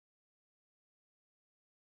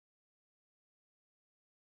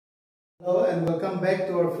Hello and welcome back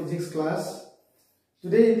to our physics class.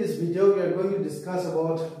 Today in this video we are going to discuss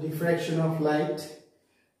about diffraction of light.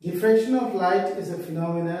 Diffraction of light is a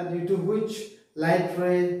phenomena due to which light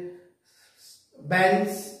ray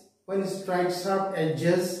bends when it strikes sharp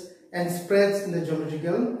edges and spreads in the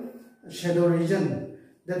geometrical shadow region.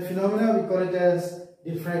 That phenomena we call it as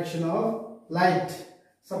diffraction of light.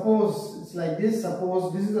 Suppose it's like this.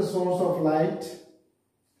 Suppose this is the source of light,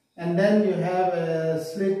 and then you have a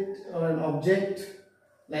slit or an object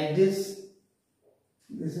like this.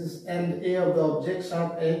 This is end A of the object,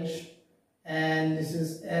 sharp edge, and this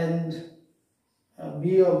is end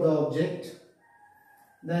B of the object.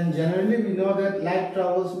 Then generally we know that light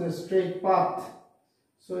travels in a straight path,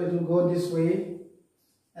 so it will go this way.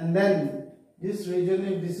 And then this region,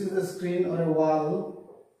 if this is a screen or a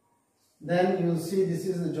wall, then you will see this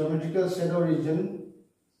is the geometrical shadow region.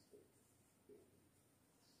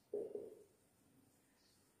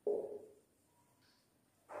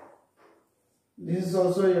 This is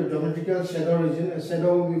also your geometrical shadow region. A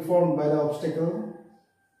shadow will be formed by the obstacle.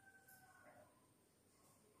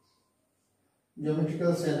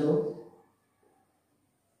 Geometrical shadow.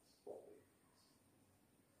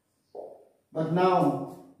 But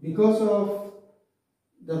now, because of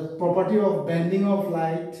the property of bending of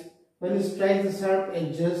light, when it strikes the sharp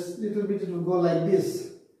edges, little bit it will go like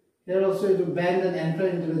this. Here also it will bend and enter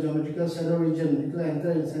into the geometrical shadow region. It will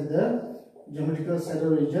enter inside the geometrical shadow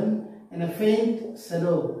region, and a faint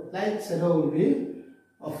shadow, light shadow will be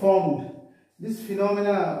formed. This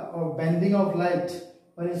phenomena of bending of light,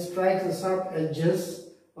 when it strikes the sharp edges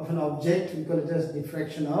of an object, we call it as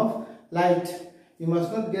diffraction of light. You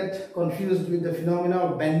must not get confused with the phenomena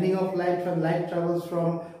of bending of light when light travels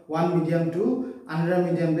from one medium to another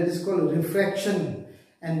medium. That is called refraction.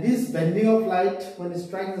 And this bending of light, when it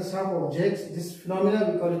strikes the sharp objects, this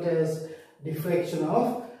phenomena we call it as diffraction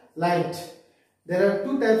of light. There are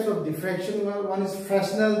two types of diffraction. One is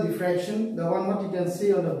Fresnel diffraction. The one what you can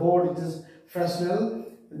see on the board, it is Fresnel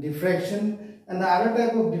diffraction. And the other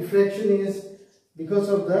type of diffraction is because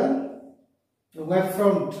of the wave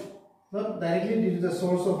front, not directly due to the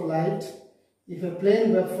source of light. If a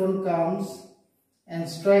plane wave front comes and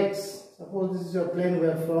strikes, suppose this is your plane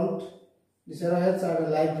wave front, these arrowheads are the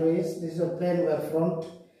light rays, this is a plane wave front,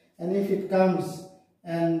 and if it comes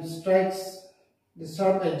and strikes the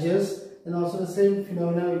sharp edges, then also the same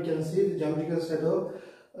phenomena we can see, the geometrical shadow.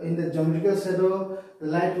 In the geometrical shadow, the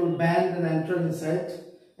light will bend and enter inside,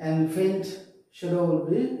 and faint shadow will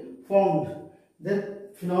be formed.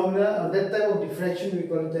 That phenomena, or that type of diffraction, we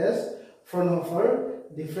call it as Fraunhofer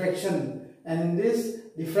diffraction. And in this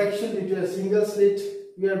diffraction due to a single slit,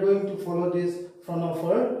 we are going to follow this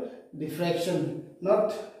Fraunhofer diffraction,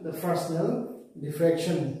 not the Fresnel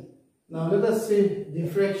diffraction. Now let us see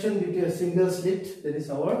diffraction due to a single slit, that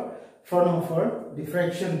is our Fraunhofer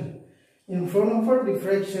diffraction. In Fraunhofer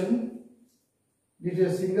diffraction due to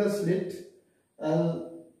a single slit,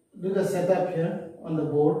 I'll do the setup here on the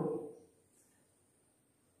board.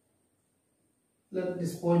 Let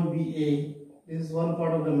this point be A. This is one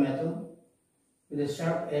part of the metal with a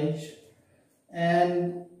sharp edge,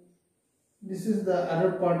 and this is the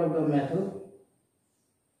other part of the metal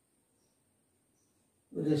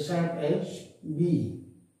with a sharp edge B.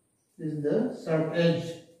 This is the sharp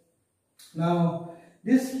edge. Now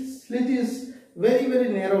this slit is very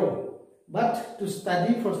narrow, but for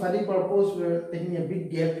study purpose we are taking a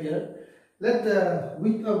big gap here. Let the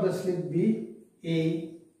width of the slit be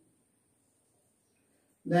A.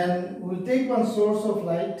 Then we will take one source of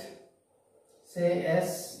light, say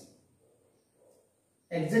S,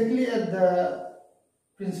 exactly at the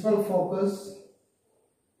principal focus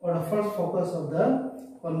or the first focus of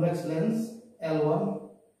the convex lens L1.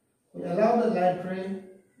 We allow the light ray.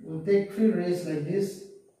 We will take three rays like this.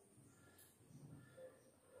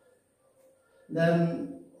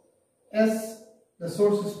 Then as the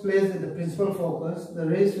source is placed at the principal focus, the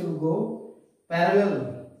rays will go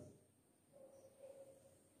parallel.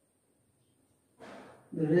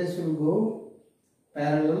 The rays will go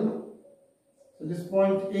parallel. So this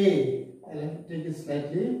point A, I will have to take it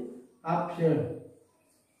slightly up here,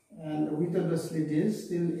 and the width of the slit is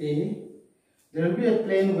still A. There will be a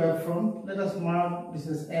plane wave front. Let us mark this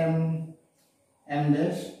is M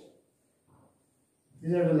dash.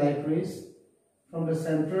 These are the light rays. From the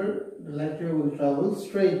center, the light ray will travel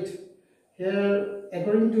straight. Here,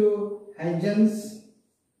 according to Huygens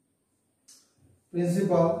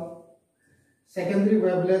principle, secondary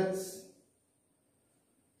wavelets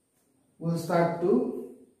will start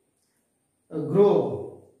to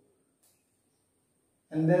grow,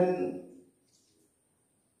 and then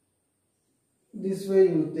this way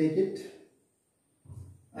you take it,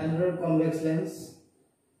 another convex lens.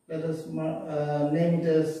 Let us name it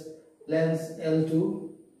as lens L2.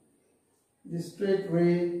 The straight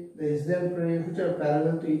ray, the incident ray, which are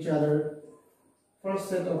parallel to each other. First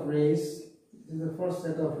set of rays, this is the first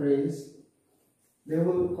set of rays. They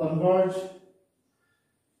will converge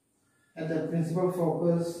at the principal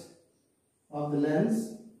focus of the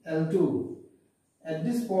lens L2. At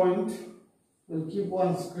this point, we'll keep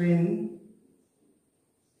one screen.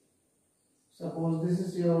 Suppose this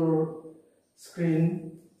is your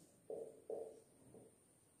screen.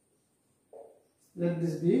 Let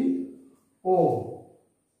this be O.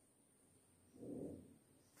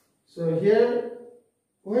 So here,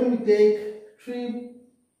 when we take 3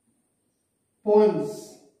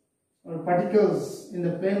 points or particles in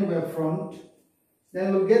the plane wavefront,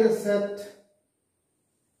 then we'll get a set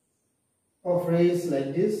of rays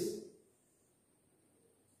like this.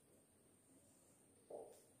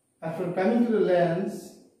 After coming to the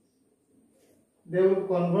lens, they will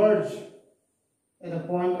converge at a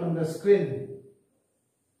point on the screen.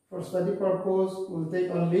 For study purpose, we'll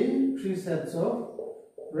take only 3 sets of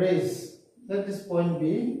rays. Let this point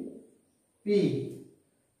be P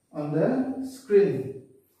on the screen.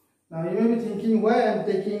 Now you may be thinking, why I am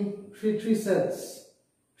taking three sets,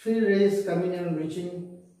 3 rays coming and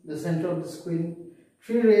reaching the center of the screen,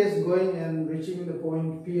 3 rays going and reaching the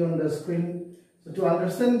point P on the screen. So to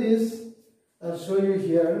understand this, I'll show you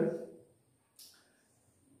here.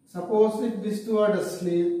 Suppose if these 2 are the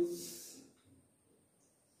slits,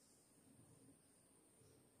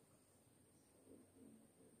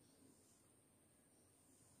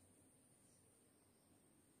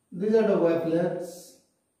 these are the wavelets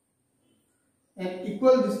at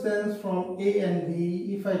equal distance from A and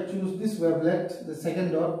B. If I choose this wavelet, the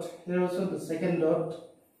second dot, here also the second dot,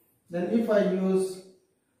 then if I use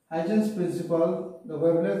Huygens principle, the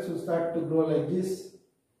wavelets will start to grow like this.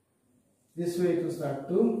 This way it will start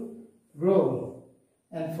to grow.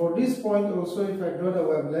 And for this point also, if I draw the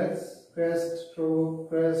wavelets, crest, throw,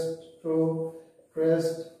 crest, throw,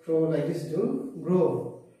 crest, throw, like this, it will grow.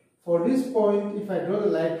 For this point, if I draw the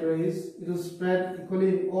light rays, it will spread equally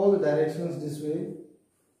in all the directions this way.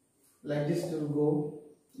 Like this it will go,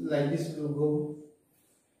 like this it will go.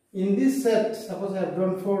 In this set, suppose I have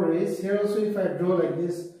drawn 4 rays. Here also if I draw like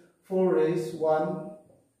this, 4 rays, 1,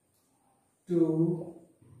 2,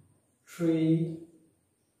 3,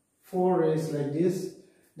 4 rays like this.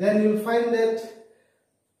 Then you will find that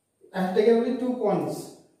I have taken only 2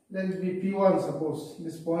 points. Let it be P1, suppose,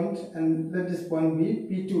 this point, and let this point be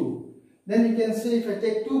P2. Then you can see if I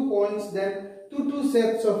take 2 points, then two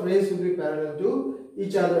sets of rays will be parallel to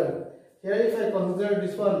each other. Here if I consider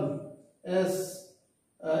this one as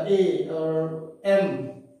A or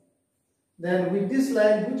M, then with this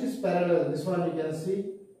line which is parallel, this one you can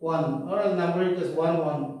see 1, or I'll number it as 1,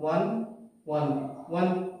 1, 1, 1,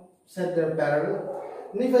 1 set they're parallel.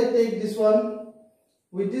 And if I take this one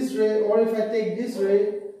with this ray, or if I take this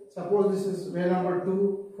ray, suppose this is ray number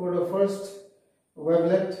 2 for the first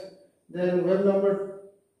wavelet, then wave number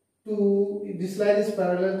 2, this line is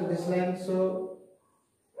parallel to this line, so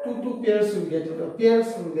 2 pairs will get it, or pairs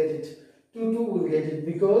will get it, 2 will get it,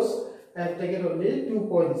 because I have taken only 2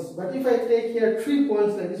 points. But if I take here 3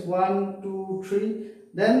 points like this, 1, 2, 3,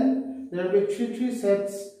 then there will be 3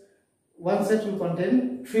 sets. One set will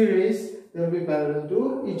contain 3 rays, they will be parallel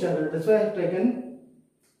to each other. That's why I have taken,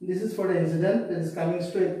 this is for the incident that is coming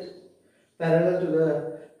straight parallel to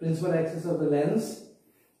the principal axis of the lens,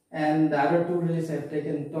 and the other 2 rays I have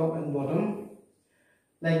taken top and bottom.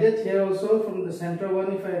 Like that, here also from the center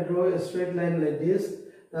one, if I draw a straight line like this,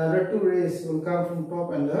 the other 2 rays will come from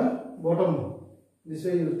top and the bottom. This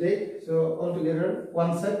way you will take, so altogether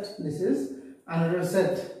 1 set, this is another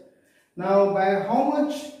set. Now by how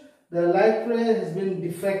much the light ray has been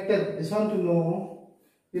diffracted, this one to know,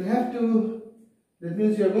 you'll have to, that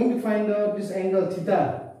means you are going to find out this angle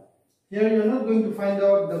theta. Here you are not going to find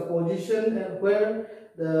out the position where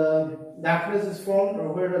the darkness is formed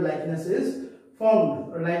or where the lightness is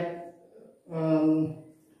formed, or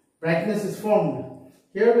brightness is formed.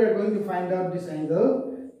 Here we are going to find out this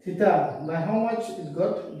angle theta, by how much it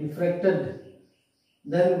got diffracted.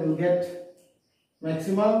 Then we'll get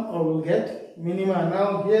maximum or we'll get minima.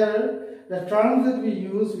 Now here the terms that we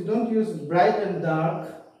use, we don't use bright and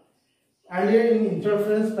dark. Earlier in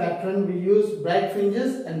interference pattern we used bright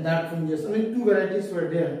fringes and dark fringes. Only 2 varieties were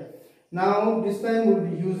there. Now this time we'll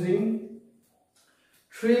be using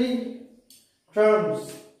 3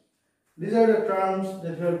 terms. These are the terms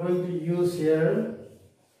that we are going to use here.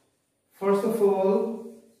 First of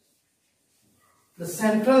all, the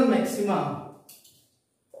central maxima,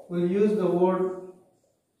 we'll use the word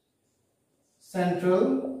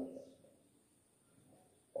central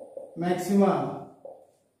maxima.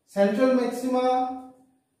 Central maxima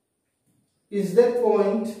is that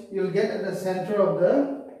point you will get at the center of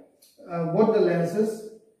the both the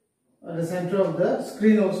lenses, at the center of the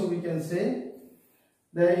screen also we can say.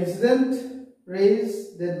 The incident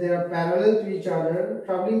rays that they are parallel to each other,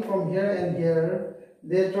 traveling from here and here,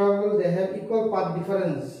 they have equal path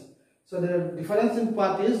difference. So the difference in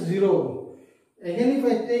path is 0. Again, if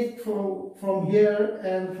I take from here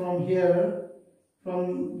and from here,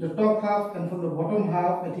 from the top half and from the bottom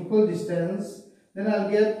half at equal distance, then I'll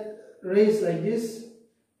get rays like this.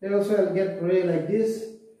 Then also I'll get ray like this.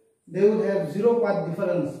 They will have 0 path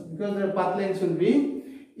difference because their path lengths will be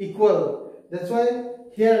equal. That's why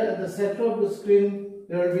here at the center of the screen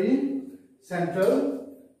there will be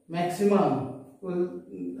central maxima.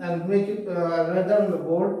 I'll make it write down on the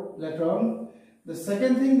board later on. The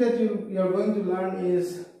second thing that you are going to learn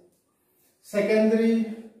is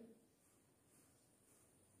secondary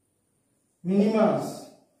minimas.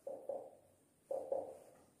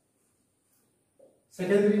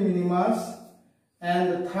 Secondary minimas,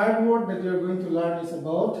 and the third word that you are going to learn is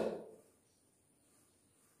about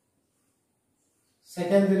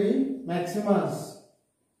secondary maximas.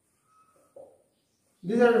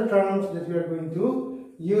 These are the terms that we are going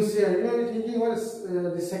to use here. You know, you're thinking what is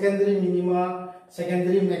the secondary minima,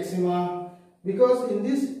 secondary maxima, because in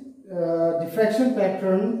this diffraction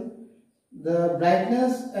pattern, the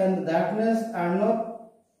brightness and the darkness are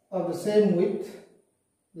not of the same width.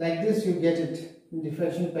 Like this you get it in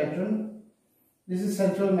diffraction pattern. This is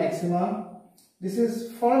central maxima. This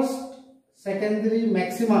is first secondary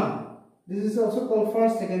maxima. This is also called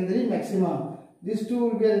first secondary maxima. These two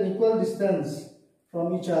will be at an equal distance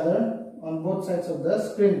from each other on both sides of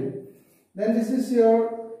the screen. Then this is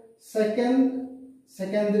your second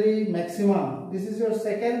secondary maxima. This is your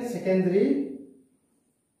second secondary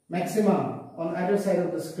maxima on either side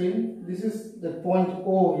of the screen. This is the point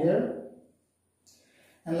O here.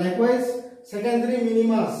 And likewise secondary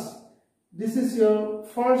minimas. This is your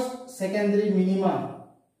first secondary minima,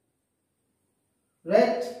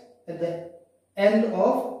 right at the end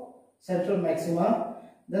of central maxima.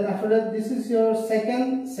 Then after that, this is your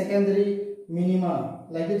second secondary minima.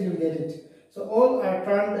 Like it, you get it. So all are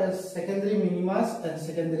termed as secondary minimas and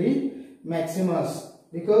secondary maximas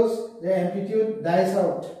because their amplitude dies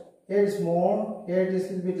out. Here is more, here it is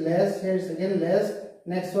a little bit less, here is again less,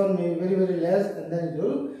 next one may be very very less, and then it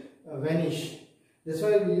will vanish. That's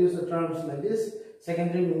why we use the terms like this,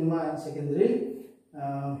 secondary minima and secondary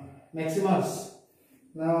maximas.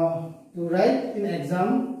 Now to write in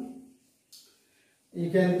exam,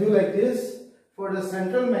 you can do like this. For the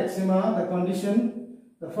central maxima, the condition,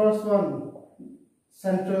 the first one,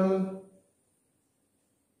 central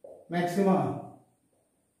maxima,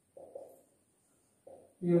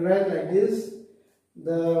 you write like this.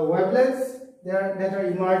 The wavelets that are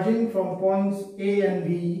emerging from points A and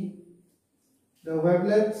B, the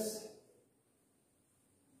wavelets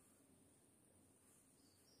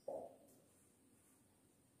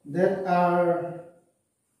that are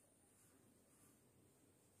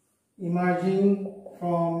emerging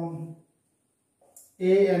from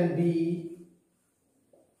A and B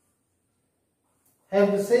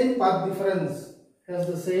have the same path difference, or has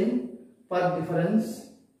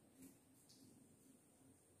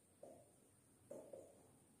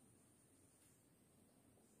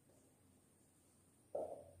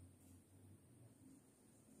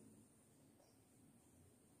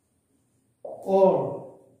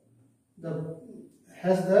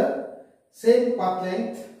the same path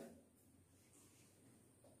length,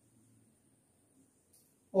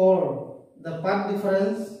 or the path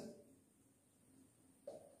difference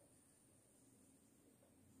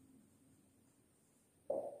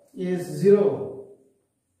is 0.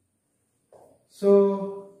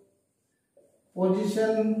 So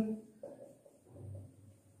position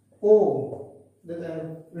O that I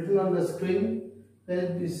have written on the screen,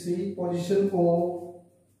 let me see, position O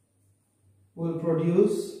will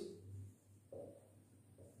produce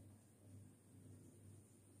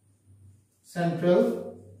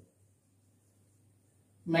central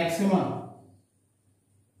maxima.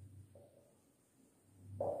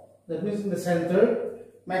 That means in the center,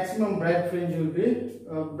 maximum bright fringe will be,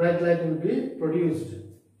 bright light will be produced.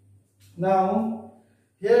 Now,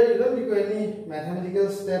 here you don't require any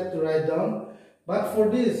mathematical step to write down, but for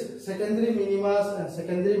this secondary minimas and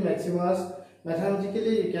secondary maximas,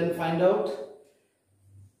 mathematically you can find out.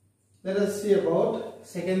 Let us see about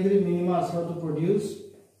secondary minimas, how to produce.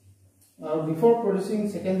 Before producing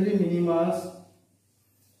secondary minimas,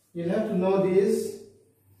 you'll have to know this.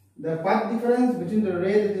 the path difference between the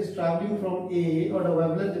ray that is traveling from A, or the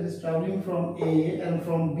wavelength that is traveling from A and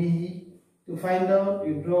from B. To find out,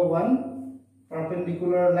 you draw one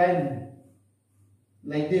perpendicular line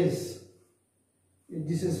like this. If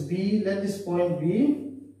this is B, let this point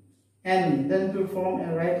be N, then to form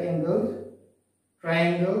a right angled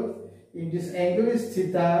triangle. If this angle is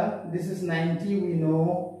theta, this is 90, we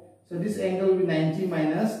know. So this angle will be 90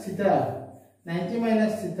 minus theta. 90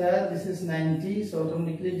 minus theta, this is 90, so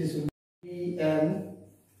automatically this will be N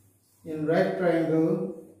in right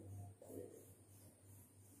triangle.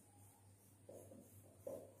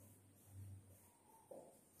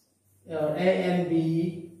 A and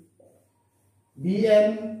B.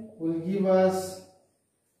 BN will give us,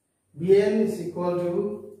 BN is equal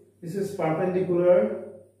to, this is perpendicular,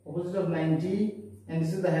 opposite of 90, and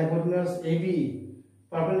this is the hypotenuse AB.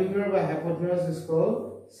 Perpendicular by hypotenuse is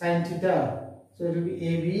called sin theta. So it will be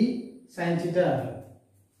AB sin theta.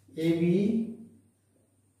 AB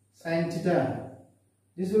sin theta.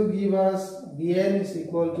 This will give us BN is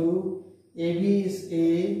equal to, AB is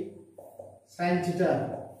A sin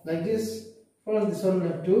theta. Like this. First this one we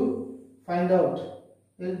have to find out.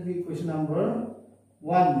 That will be question number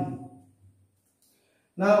 1.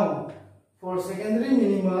 Now for secondary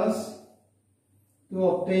minimas, to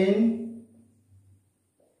obtain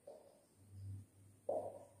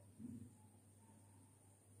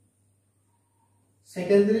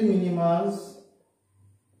secondary minimas,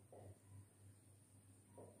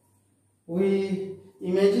 we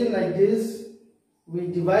imagine like this. We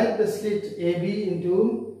divide the slit AB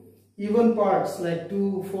into even parts like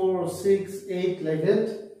 2, 4, 6, 8 like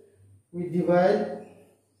that. We divide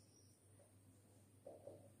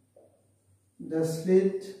the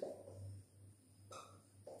slit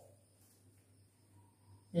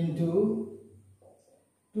into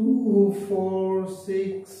 2, 4,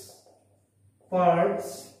 6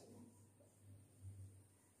 parts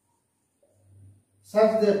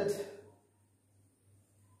such that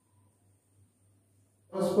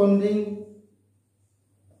corresponding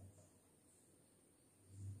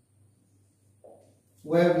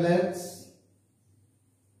wavelengths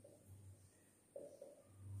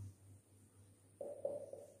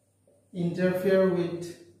interfere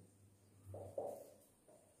with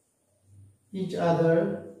each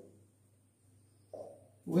other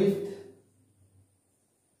with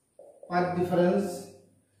path difference,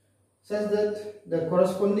 such that the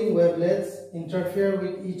corresponding wavelengths interfere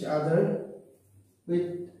with each other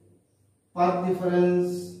with path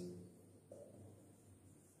difference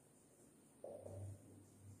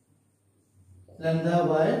lambda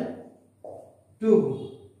by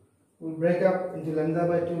 2. We'll break up into lambda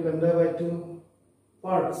by 2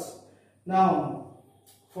 parts. Now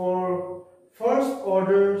for first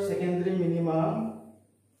order secondary minima,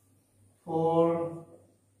 for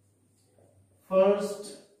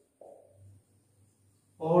first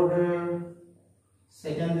order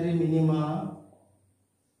secondary minima,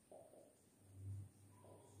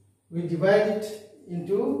 we divide it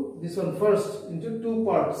into this one first into 2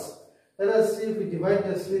 parts. Let us see if we divide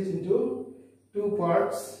the slit into 2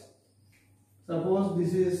 parts. Suppose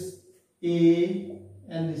this is A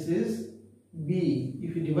and this is B.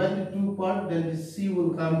 If you divide the 2 parts, then this C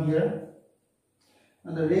will come here,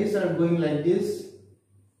 and the rays are going like this.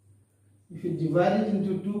 If you divide it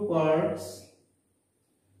into 2 parts,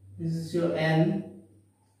 this is your N.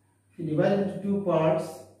 If you divide it into 2 parts,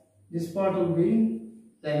 this part will be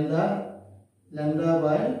lambda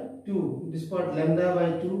by 2. This part lambda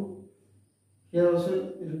by 2. Here also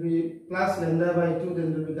it will be plus lambda by 2,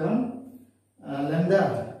 then it will become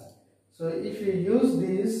lambda. So if you use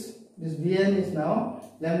this Bn is now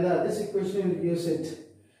lambda. This equation will use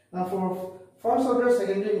it. Now for first order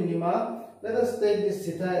secondary minima, let us take this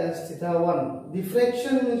theta as theta 1.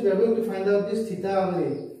 Diffraction means we are going to find out this theta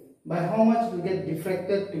only. By how much we get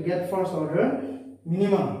diffracted to get first order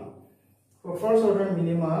minima. For first order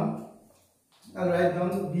minima, I'll write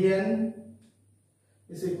down Bn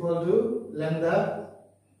is equal to lambda,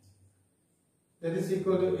 that is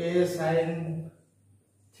equal to A sin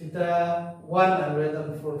theta 1. I'll write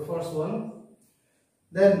down for first one.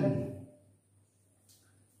 Then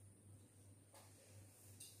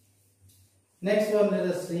next one, let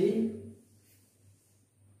us see.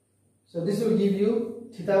 So this will give you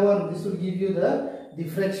theta 1. This will give you the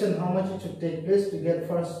diffraction, how much it should take place to get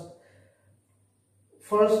first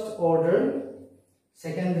order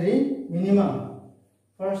secondary minima.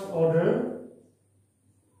 First order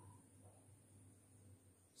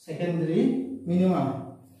secondary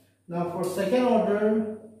minima. Now for second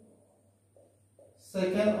order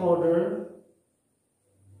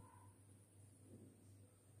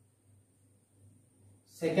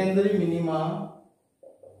secondary minima,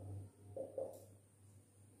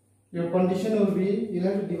 your condition will be, you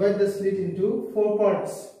have to divide the slit into 4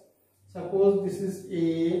 parts. Suppose this is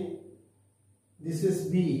A, this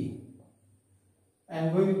is B. I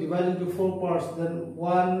am going to divide into 4 parts. Then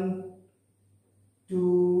 1,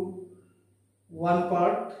 2, 1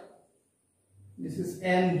 part. This is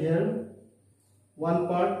N here. 1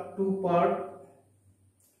 part, 2 part.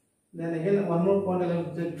 Then again one more point, I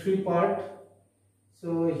have to take 3 part.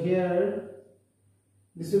 So here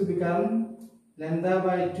this will become lambda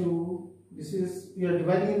by 2. This is, we are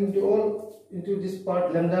dividing into this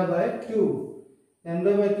part lambda by 2.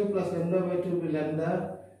 Lambda by 2 plus lambda by 2 will be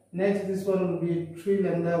lambda. Next this one will be 3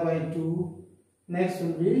 lambda by 2. Next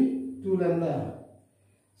will be 2 lambda.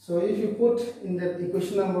 So if you put in that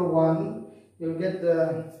equation number 1, you will get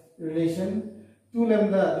the relation 2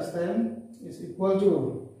 lambda this time is equal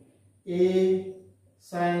to A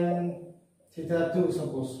sine theta 2,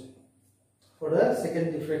 suppose, for the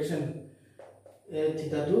second diffraction, A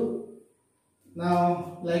theta 2.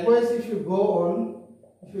 Now likewise, if you go on,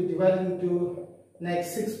 if you divide into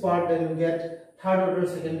next 6 part, then you get third order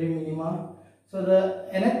secondary minima. So the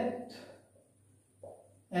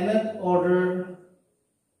nth order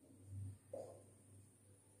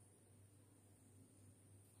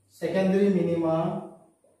secondary minima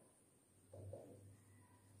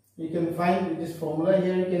you can find with this formula.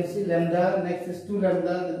 Here you can see lambda, next is 2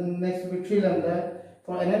 lambda, then next will be 3 lambda.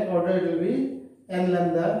 For nth order it will be n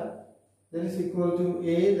lambda, that is equal to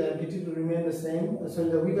A, the amplitude will remain the same, so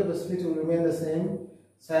the width of the slit will remain the same,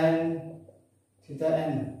 sine theta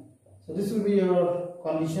n. So this will be your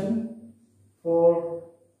condition for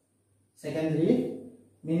secondary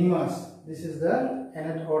minimas. This is the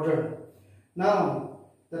nth order. Now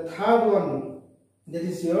the third one, that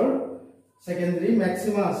is your secondary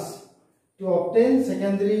maximas. To obtain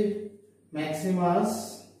secondary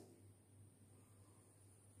maximas,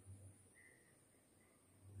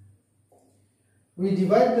 we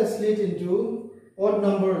divide the slit into odd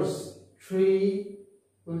numbers. 3,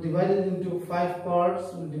 we'll divide it into 5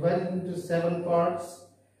 parts, we'll divide it into 7 parts,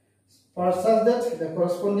 such that the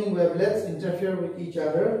corresponding wavelets interfere with each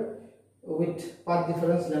other with path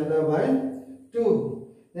difference lambda by 2.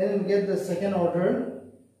 Then we'll get the second order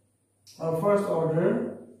or first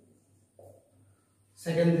order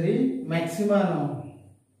secondary maxima now.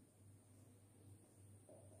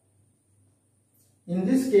 In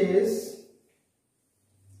this case,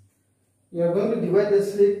 you are going to divide the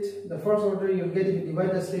slit. The first order you get if you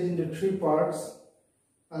divide the slit into 3 parts.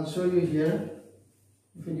 I'll show you here.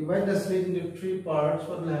 If you divide the slit into 3 parts,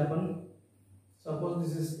 what will happen? Suppose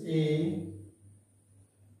this is A,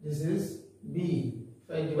 this is B.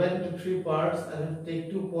 If I divide into 3 parts, I will take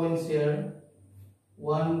 2 points here.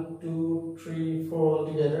 1, 2, 3, 4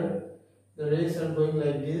 altogether. The rays are going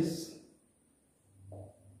like this.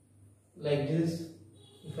 Like this.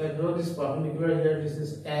 If I draw this perpendicular here, this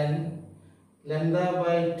is N. Lambda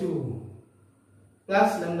by 2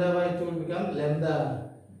 plus lambda by 2 will become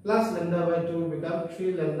lambda, plus lambda by 2 will become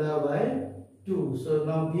 3 lambda by 2. So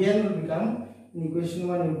now Bn will become, in equation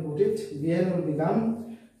 1 you put it, Bn will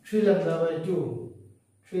become 3 lambda by 2.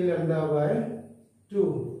 3 lambda by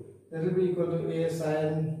 2. That will be equal to A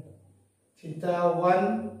sine theta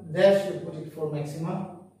 1 dash, you put it for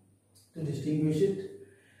maxima to distinguish it.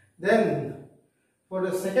 Then for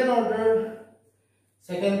the second order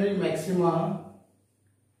secondary maxima,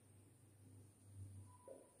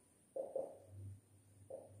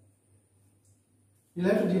 you'll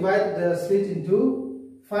have to divide the slit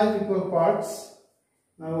into 5 equal parts.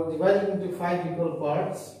 Now we'll divide it into 5 equal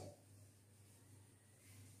parts.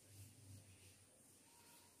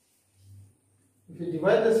 If you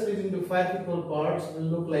divide the slit into 5 equal parts, it will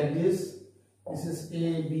look like this. This is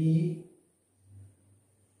A, B.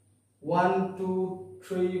 1, 2,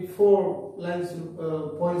 3, 4 lines,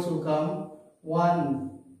 points will come.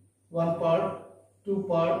 1 part, 2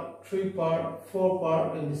 part, 3 part, 4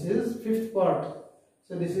 part, and this is 5th part.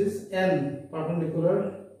 So this is N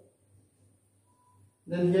perpendicular.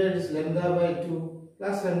 Then here it is lambda by 2,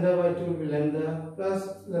 plus lambda by 2 will be lambda, plus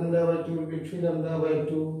lambda by 2 will be 3 lambda by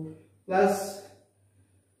 2, plus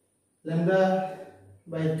lambda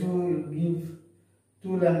by 2 will give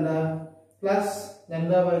 2 lambda, plus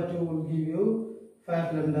lambda by 2 will give you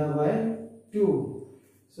 5 lambda by 2.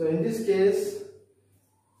 So in this case,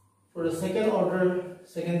 for the second order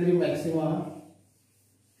secondary maxima,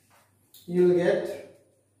 you will get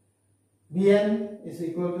Bn is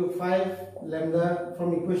equal to 5 lambda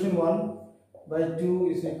from equation 1 by 2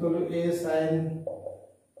 is equal to A sine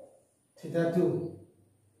theta 2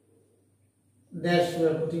 dash we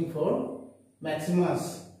are putting for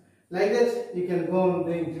maximas. Like that, you can go on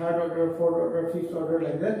doing third order, fourth order, fifth order,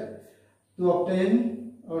 like that, to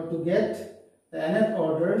obtain or to get the nth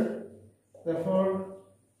order. Therefore,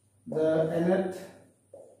 the nth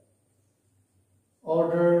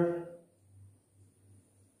order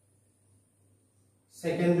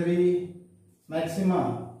secondary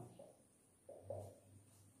maxima,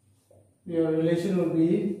 your relation will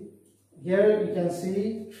be, here you can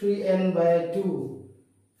see 3n by 2,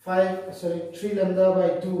 3 lambda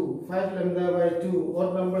by 2, 5 lambda by 2,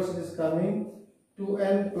 odd numbers it is coming,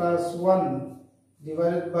 2n plus 1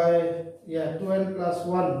 divided by, 2n plus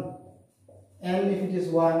 1, n if it is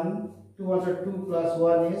 1, 2 under 2 plus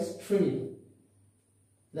 1 is 3,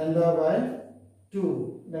 lambda by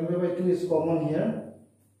 2, lambda by 2 is common here.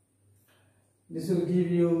 This will give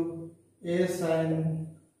you a sine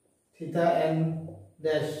theta n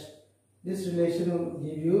dash. This relation will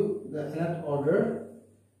give you the nth order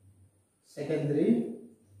secondary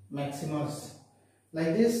maximas.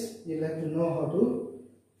 Like this, you'll have to know how to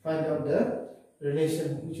find out the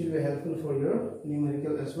relation, which will be helpful for your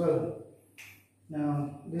numerical as well.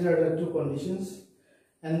 Now, these are the two conditions.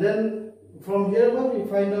 And then from here, what we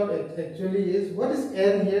find out actually is, what is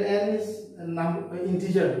n here? N is a number,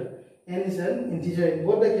 integer. N is an integer in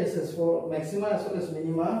both the cases, for maxima as well as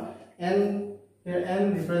minima. N here,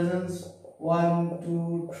 n represents 1,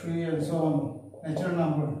 2, 3 and so on, natural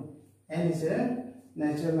number. N is a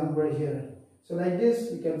natural number here. So like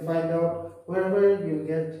this, you can find out wherever you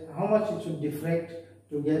get, how much it should diffract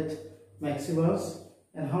to get maximas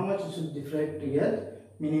and how much it should diffract to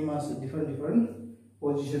get minimas at different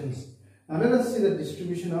positions. Now let us see the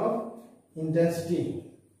distribution of intensity.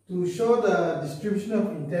 To show the distribution of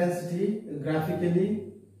intensity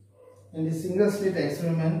graphically in the single slit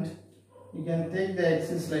experiment, you can take the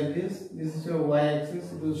axis like this. This is your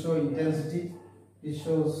y-axis. It will show intensity. It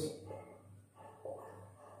shows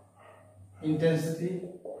intensity.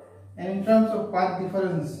 And in terms of path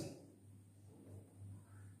difference,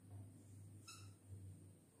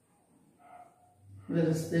 let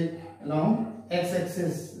us take along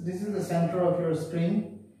x-axis. This is the center of your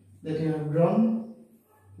screen that you have drawn.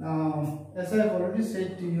 Now, as I have already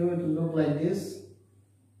said to you, it will look like this.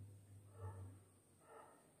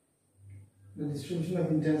 The distribution of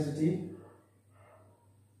intensity.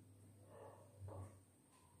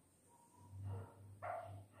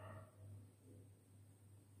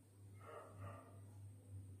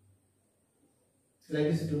 Like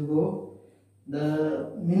this it will go.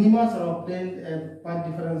 The minimas are obtained at path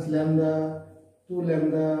difference lambda, 2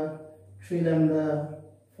 lambda, 3 lambda,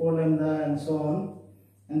 4 lambda and so on.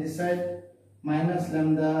 And this side minus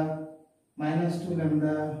lambda, minus 2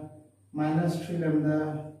 lambda, minus 3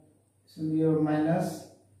 lambda, so your minus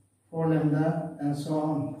 4 lambda and so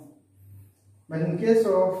on. But in case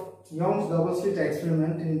of Young's double slit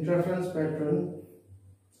experiment in interference pattern,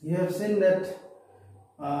 you have seen that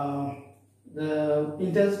the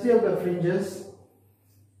intensity of the fringes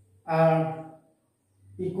are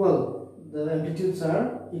equal, the amplitudes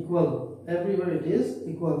are equal, everywhere it is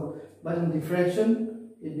equal, but in diffraction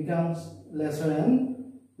it becomes lesser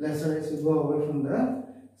and lesser as you go away from the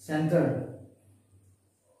center.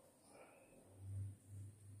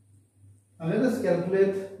 Now let us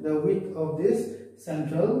calculate the width of this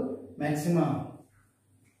central maxima.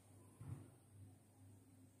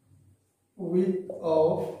 Width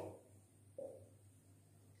of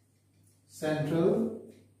central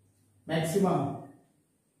maxima.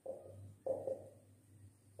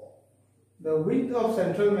 The width of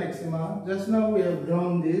central maxima, just now we have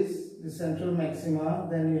drawn this, the central maxima,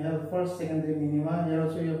 then you have first secondary minima, here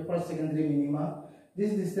also you have first secondary minima.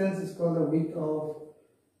 This distance is called the width of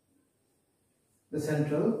the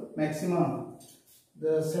central maxima.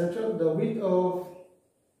 The width of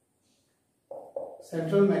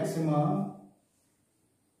central maxima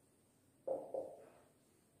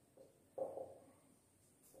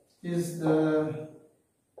is the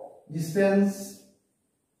distance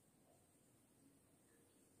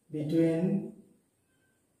between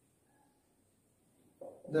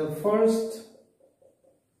the first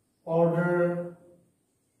order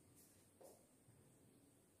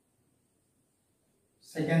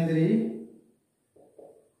secondary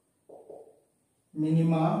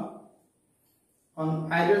minima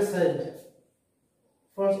on either side,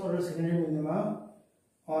 first order secondary minima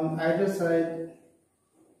on either side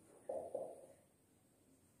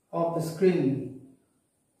of the screen.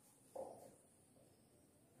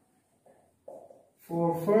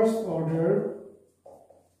 For first order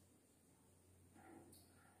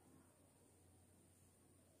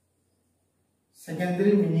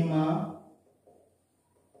secondary minima,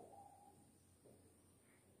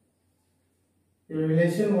 your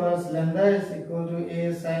relation was lambda is equal to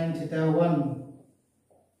a sine theta 1.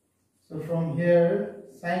 So from here,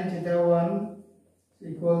 sine theta 1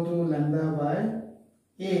 is equal to lambda by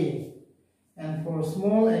a. And for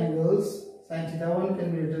small angles, sine theta 1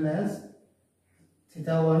 can be written as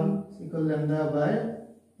theta 1 is equal to lambda by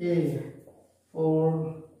a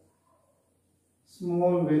for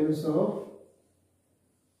small values of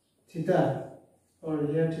theta, or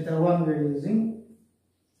here theta 1 we are using.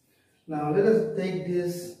 Now let us take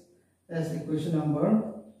this as equation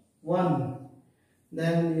number 1.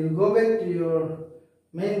 Then you go back to your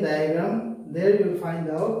main diagram. There you will find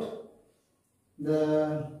out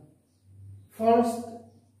the first,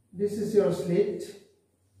 this is your slit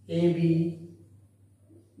AB,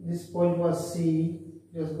 this point was C,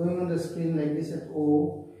 it was going on the screen like this at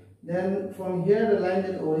O. Then from here the line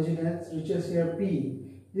that originates reaches here P.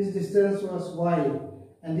 This distance was Y,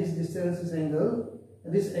 and this distance is angle.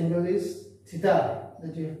 This angle is theta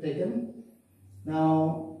that you have taken.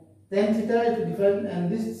 Now tan theta if you define, and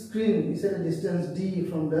this screen is at a distance D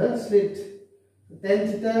from the slit. So tan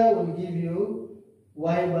theta will give you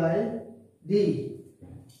Y by D.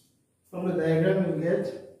 From the diagram you get,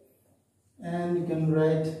 and you can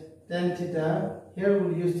write tan theta. Here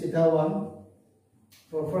we'll use theta 1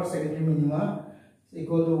 for first secondary minima is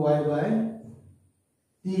equal to Y by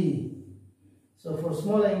D. So for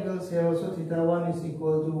small angles here also theta 1 is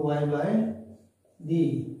equal to Y by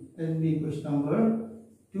D. That will be equation number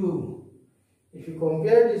 2. If you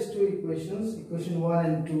compare these two equations, equation 1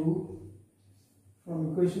 and 2,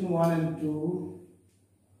 from equation 1 and 2,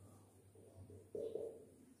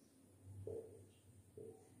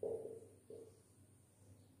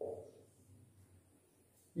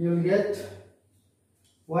 you will get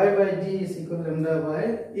Y by D is equal to lambda by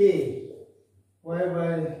A. Y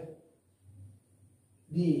by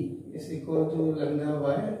D is equal to lambda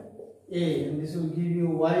by A, and this will give you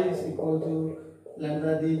Y is equal to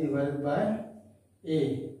lambda D divided by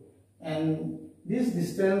A. And this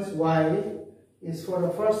distance Y is for the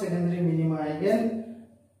first secondary minima. Again,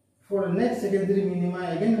 for the next secondary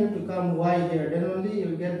minima, again you have to come Y here, then only you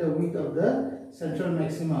will get the width of the central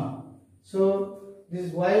maxima. So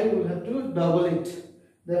this Y will have to double it.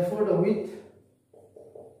 Therefore the width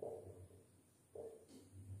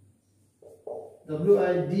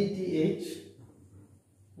WIDTH,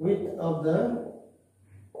 width of the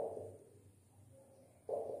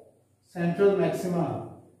central maxima,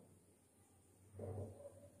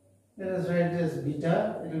 let us write this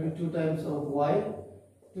beta. It will be 2 times of Y,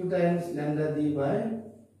 2 times lambda D by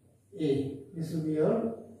A. This will be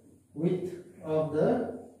your width of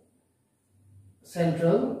the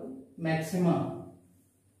central maxima.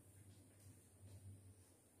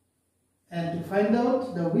 And to find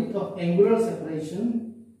out the width of angular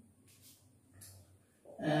separation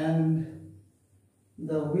and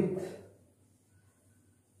the width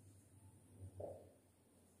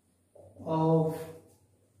of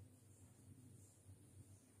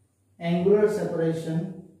angular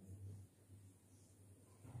separation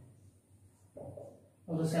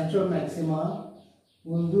of the central maxima,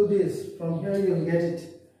 we'll do this. From here you will get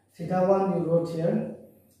it. Theta 1 you wrote here,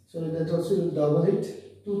 so that also you double it.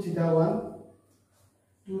 2 theta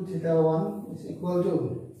 1 is equal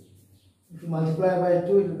to, if you multiply by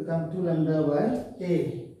 2 it will become 2 lambda by A.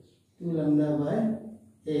 2 lambda by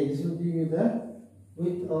A. This will give you the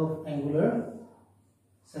width of angular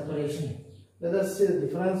separation. Let us see the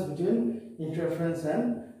difference between interference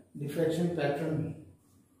and diffraction pattern.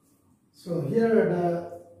 So here are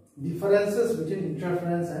the differences between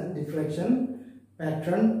interference and diffraction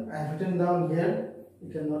pattern. I have written down here,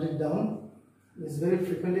 you can note it down. It's very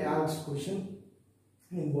frequently asked question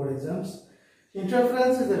in board exams.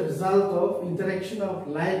 Interference is the result of interaction of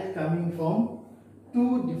light coming from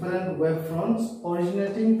two different wavefronts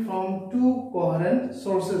originating from two coherent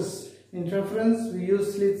sources. Interference, we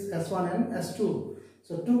use slits S1 and S2.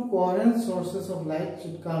 So two coherent sources of light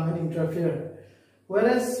should come and interfere.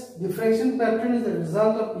 Whereas diffraction pattern is the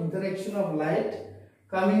result of interaction of light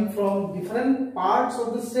coming from different parts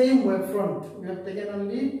of the same wavefront. We have taken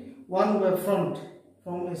only one wavefront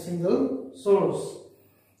from a single source.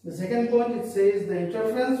 The second point, it says the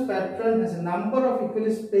interference pattern has a number of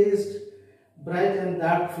equally spaced bright and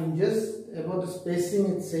dark fringes. About the spacing,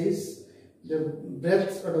 it says the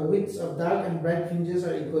breadths or the widths of dark and bright fringes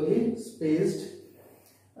are equally spaced.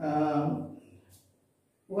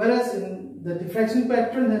 Whereas in the diffraction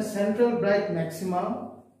pattern has central bright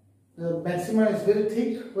maxima. The maxima is very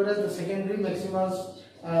thick, whereas the secondary maximas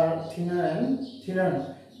are thinner and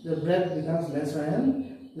thinner. The breadth becomes lesser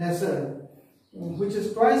and lesser, which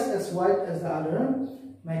is twice as wide as the other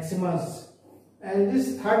maximas. And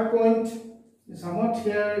this third point Somewhat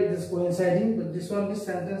here it is coinciding, but this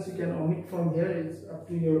sentence you can omit from here. It's up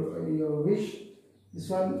to your wish. This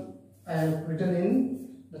one I have written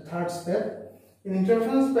in the third step. In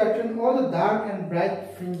interference pattern, all the dark and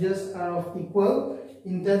bright fringes are of equal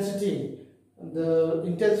intensity. The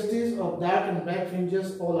intensities of dark and bright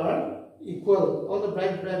fringes all are equal. All the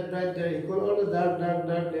bright, they are equal. All the dark,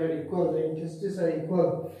 they are equal. The intensities are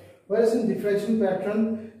equal. Whereas in diffraction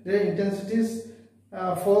pattern, their intensities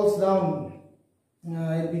falls down.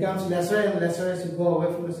 It becomes lesser and lesser as you go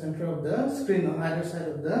away from the center of the screen on either side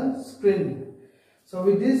of the screen. So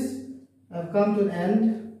with this, I've come to an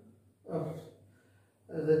end of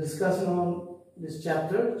the discussion on this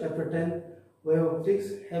chapter 10, Wave Optics.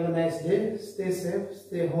 Have a nice day. Stay safe,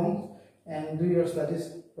 stay home, and do your studies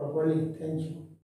properly. Thank you.